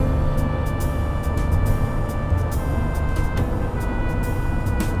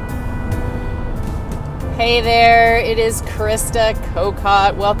Hey there, it is Krista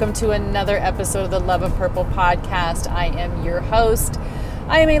Kokot. Welcome to another episode of the Love of Purple podcast. I am your host.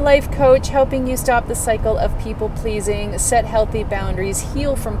 I am a life coach helping you stop the cycle of people pleasing, set healthy boundaries,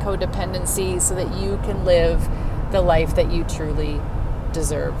 heal from codependency so that you can live the life that you truly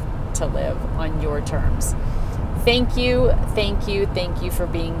deserve to live on your terms. Thank you for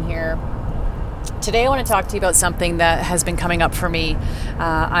being here. Today I want to talk to you about something that has been coming up for me.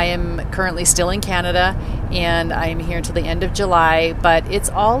 I am currently still in Canada and I'm here until the end of July, but it's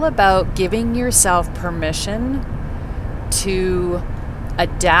all about giving yourself permission to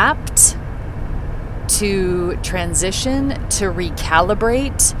adapt, to transition, to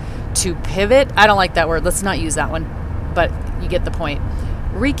recalibrate, to pivot. I don't like that word. Let's not use that one, but you get the point.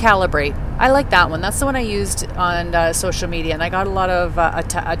 Recalibrate. I like that one. That's the one I used on social media, and I got a lot of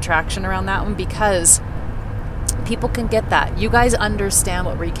attraction around that one because people can get that. You guys understand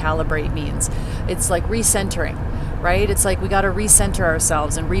what recalibrate means. It's like recentering, right? It's like we got to recenter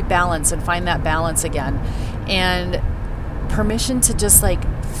ourselves and rebalance and find that balance again. And permission to just like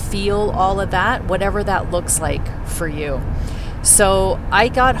feel all of that, whatever that looks like for you. So I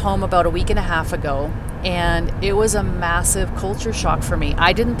got home about a week and a half ago, and it was a massive culture shock for me.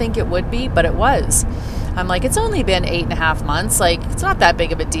 I didn't think it would be, but it was. I'm like, it's only been 8.5 months. Like, it's not that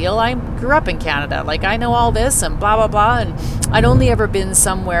big of a deal. I grew up in Canada. Like, I know all this and blah, blah, blah. And I'd only ever been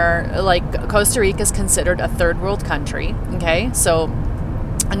somewhere, like Costa Rica is considered a third world country. Okay. So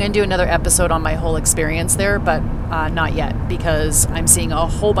I'm going to do another episode on my whole experience there, but not yet, because I'm seeing a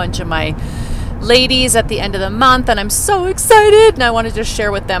whole bunch of my ladies at the end of the month, and I'm so excited, and I want to just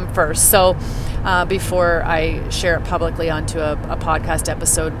share with them first. So before I share it publicly onto a podcast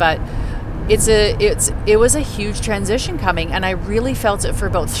episode, but it was a huge transition coming, and I really felt it for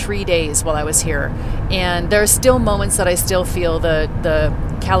about 3 days while I was here. And there are still moments that I still feel the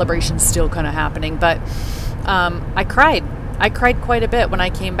calibration still kind of happening, but I cried. I cried quite a bit when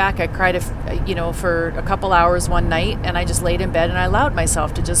I came back. I cried, for a couple hours one night, and I just laid in bed and I allowed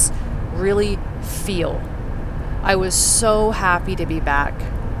myself to just really feel. I was so happy to be back.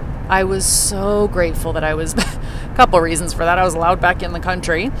 I was so grateful that I was, a couple reasons for that. I was allowed back in the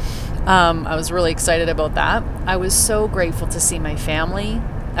country. I was really excited about that. I was so grateful to see my family.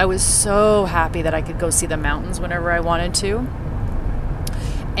 I was so happy that I could go see the mountains whenever I wanted to.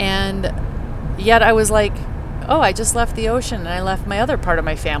 And yet I was like, oh, I just left the ocean and I left my other part of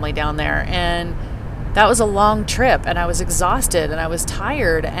my family down there. And that was a long trip, and I was exhausted and I was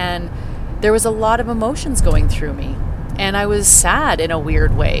tired, and there was a lot of emotions going through me, and I was sad in a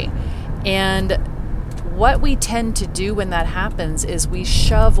weird way. And what we tend to do when that happens is we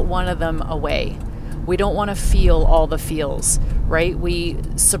shove one of them away. We don't want to feel all the feels, right? We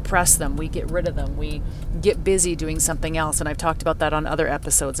suppress them. We get rid of them. We get busy doing something else. And I've talked about that on other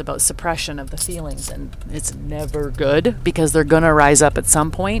episodes about suppression of the feelings. And it's never good, because they're going to rise up at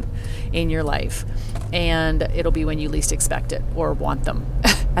some point in your life. And it'll be when you least expect it or want them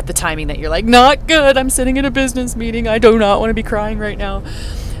at the timing that you're like, not good. I'm sitting in a business meeting. I do not want to be crying right now.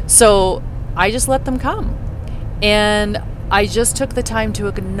 So I just let them come. And I just took the time to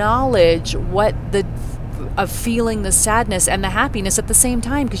acknowledge of feeling the sadness and the happiness at the same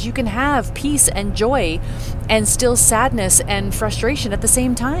time, because you can have peace and joy and still sadness and frustration at the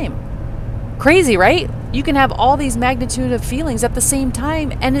same time. Crazy, right? You can have all these magnitude of feelings at the same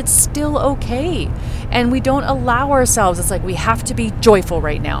time, and it's still okay. And we don't allow ourselves. It's like we have to be joyful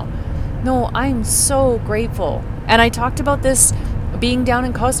right now. No, I'm so grateful. And I talked about this being down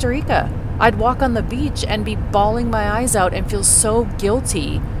in Costa Rica. I'd walk on the beach and be bawling my eyes out and feel so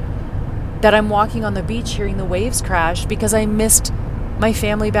guilty that I'm walking on the beach hearing the waves crash because I missed my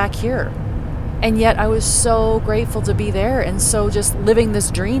family back here. And yet I was so grateful to be there, and so just living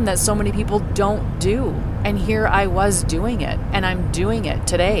this dream that so many people don't do. And here I was doing it, and I'm doing it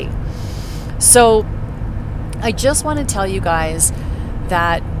today. So I just want to tell you guys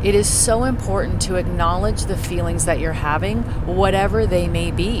that it is so important to acknowledge the feelings that you're having, whatever they may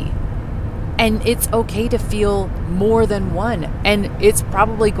be. And it's okay to feel more than one. And it's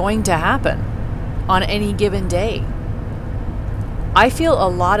probably going to happen on any given day. I feel a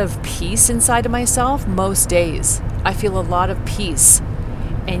lot of peace inside of myself most days. I feel a lot of peace.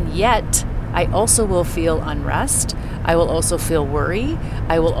 And yet, I also will feel unrest. I will also feel worry.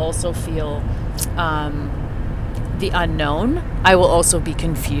 I will also feel the unknown. I will also be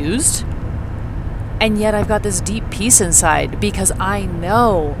confused. And yet I've got this deep peace inside, because I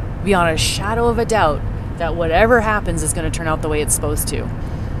know beyond a shadow of a doubt that whatever happens is going to turn out the way it's supposed to.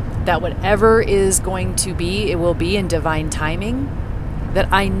 That whatever is going to be, it will be in divine timing.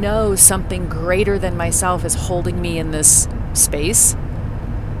 That I know something greater than myself is holding me in this space.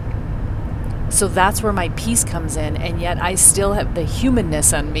 So that's where my peace comes in. And yet I still have the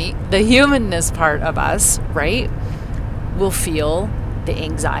humanness on me. The humanness part of us, right, will feel the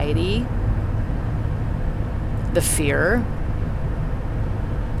anxiety, the fear,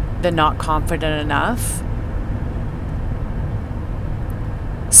 the not confident enough.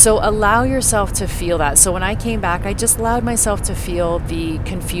 So allow yourself to feel that. So when I came back, I just allowed myself to feel the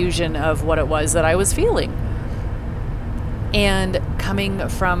confusion of what it was that I was feeling. And coming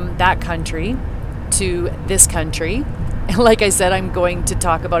from that country to this country, and like I said, I'm going to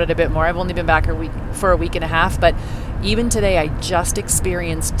talk about it a bit more. I've only been back for a week and a half, but even today, I just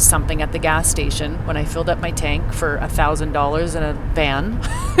experienced something at the gas station when I filled up my tank for $1,000 in a van.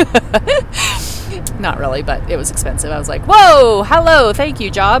 Not really, but it was expensive. I was like, whoa, hello, thank you,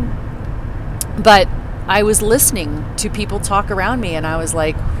 job. But I was listening to people talk around me, and I was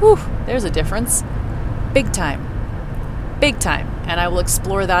like, whew, there's a difference. Big time. Big time. And I will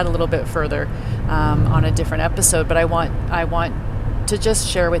explore that a little bit further on a different episode. But I want to just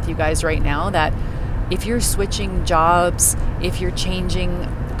share with you guys right now that if you're switching jobs, if you're changing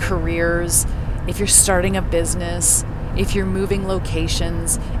careers, if you're starting a business, if you're moving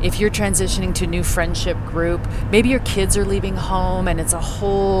locations, if you're transitioning to a new friendship group, maybe your kids are leaving home and it's a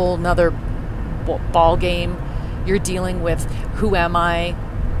whole nother ball game. You're dealing with who am I,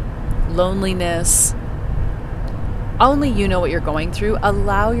 loneliness. Only you know what you're going through.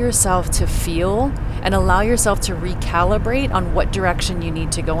 Allow yourself to feel and allow yourself to recalibrate on what direction you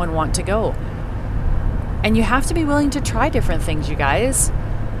need to go and want to go. And you have to be willing to try different things, you guys.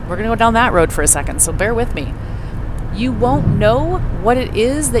 We're going to go down that road for a second, so bear with me. You won't know what it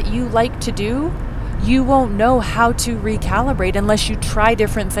is that you like to do. You won't know how to recalibrate unless you try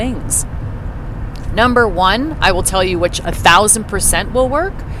different things. Number one, I will tell you which 1,000% will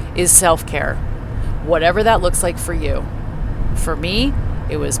work, is self-care. Whatever that looks like for you. For me,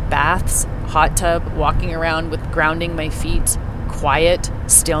 it was baths, hot tub, walking around with grounding my feet, quiet,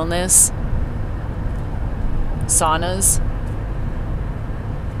 stillness, saunas.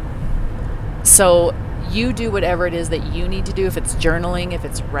 So you do whatever it is that you need to do. If it's journaling, if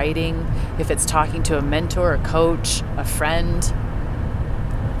it's writing, if it's talking to a mentor, a coach, a friend,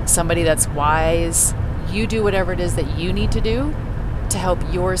 somebody that's wise, you do whatever it is that you need to do to help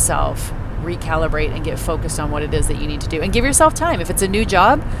yourself recalibrate and get focused on what it is that you need to do. And give yourself time. If it's a new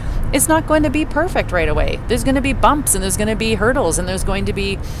job, it's not going to be perfect right away. There's going to be bumps and there's going to be hurdles and there's going to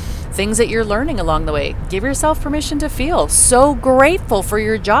be things that you're learning along the way. Give yourself permission to feel so grateful for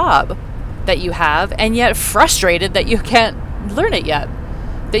your job that you have and yet frustrated that you can't learn it yet,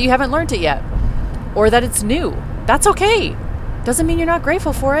 that you haven't learned it yet, or that it's new. That's okay. Doesn't mean you're not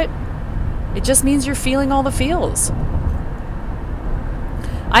grateful for it. It just means you're feeling all the feels.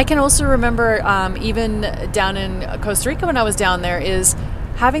 I can also remember even down in Costa Rica when I was down there is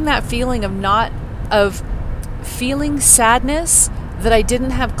having that feeling of feeling sadness that I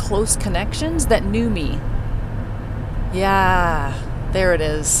didn't have close connections that knew me. Yeah, there it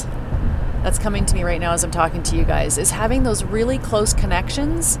is. That's coming to me right now as I'm talking to you guys, is having those really close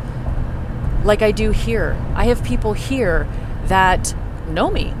connections like I do here. I have people here that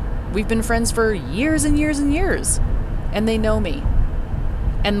know me. We've been friends for years and years and years, and they know me.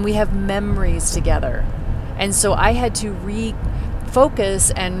 And we have memories together. And so I had to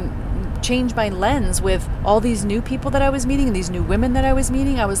refocus and change my lens with all these new people that I was meeting and these new women that I was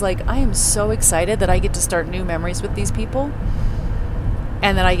meeting. I was like, I am so excited that I get to start new memories with these people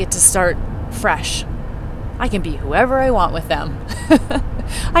and that I get to start fresh. I can be whoever I want with them.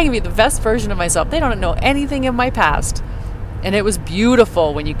 I can be the best version of myself. They don't know anything of my past. And it was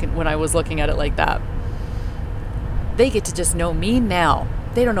beautiful when I was looking at it like that. They get to just know me now.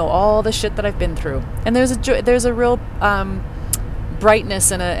 They don't know all the shit that I've been through. And there's a real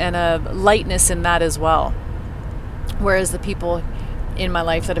brightness and a lightness in that as well. Whereas the people in my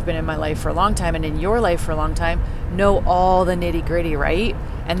life that have been in my life for a long time and in your life for a long time know all the nitty gritty, right?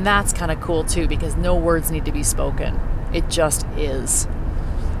 And that's kind of cool too, because no words need to be spoken. It just is.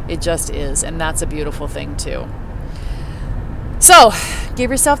 It just is. And that's a beautiful thing too. So give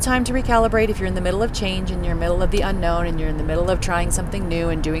yourself time to recalibrate. If you're in the middle of change and you're in the middle of the unknown and you're in the middle of trying something new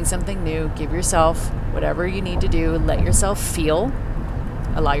and doing something new, give yourself whatever you need to do. Let yourself feel.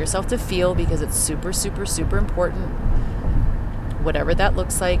 Allow yourself to feel, because it's super, super, super important. Whatever that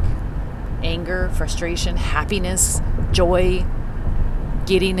looks like, anger, frustration, happiness, joy,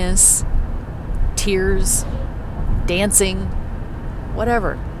 giddiness, tears, dancing,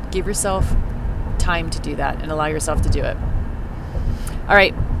 whatever. Give yourself time to do that and allow yourself to do it. All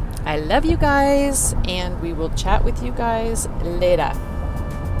right. I love you guys, and we will chat with you guys later.